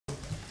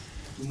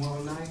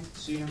Tomorrow night,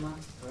 cinema,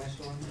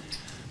 restaurant?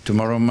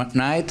 Tomorrow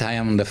night I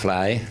am on the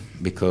fly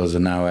because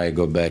now I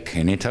go back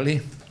in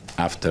Italy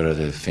after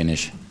I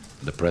finish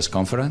the press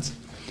conference,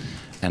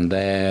 and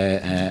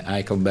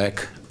I go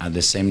back at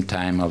the same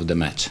time of the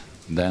match.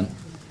 Then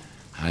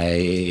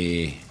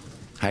I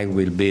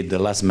will be the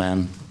last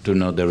man to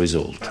know the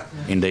result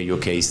in the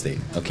UK state.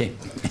 Okay.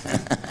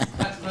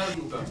 Now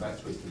you're going back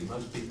to Italy,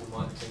 most people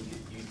might think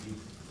you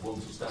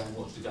want to stay and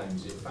watch the game.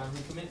 Is it a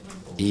family commitment?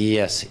 Or?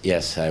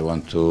 Yes, I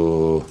want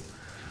to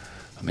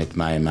meet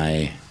my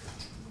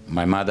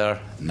mother,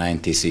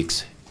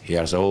 96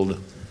 years old,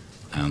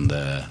 and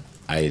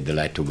I'd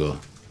like to go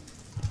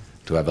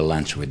to have a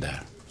lunch with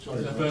her. Sorry,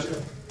 is that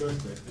birthday?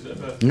 Is it a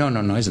birthday?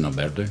 No, it's not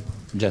birthday.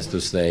 Just to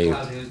stay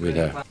with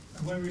her.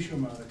 And where is your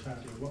mother,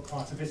 Claudia? What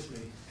part of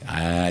Italy?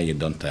 You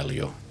don't tell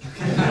you.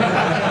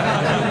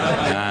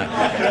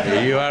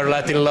 You are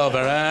Latin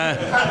lover, huh?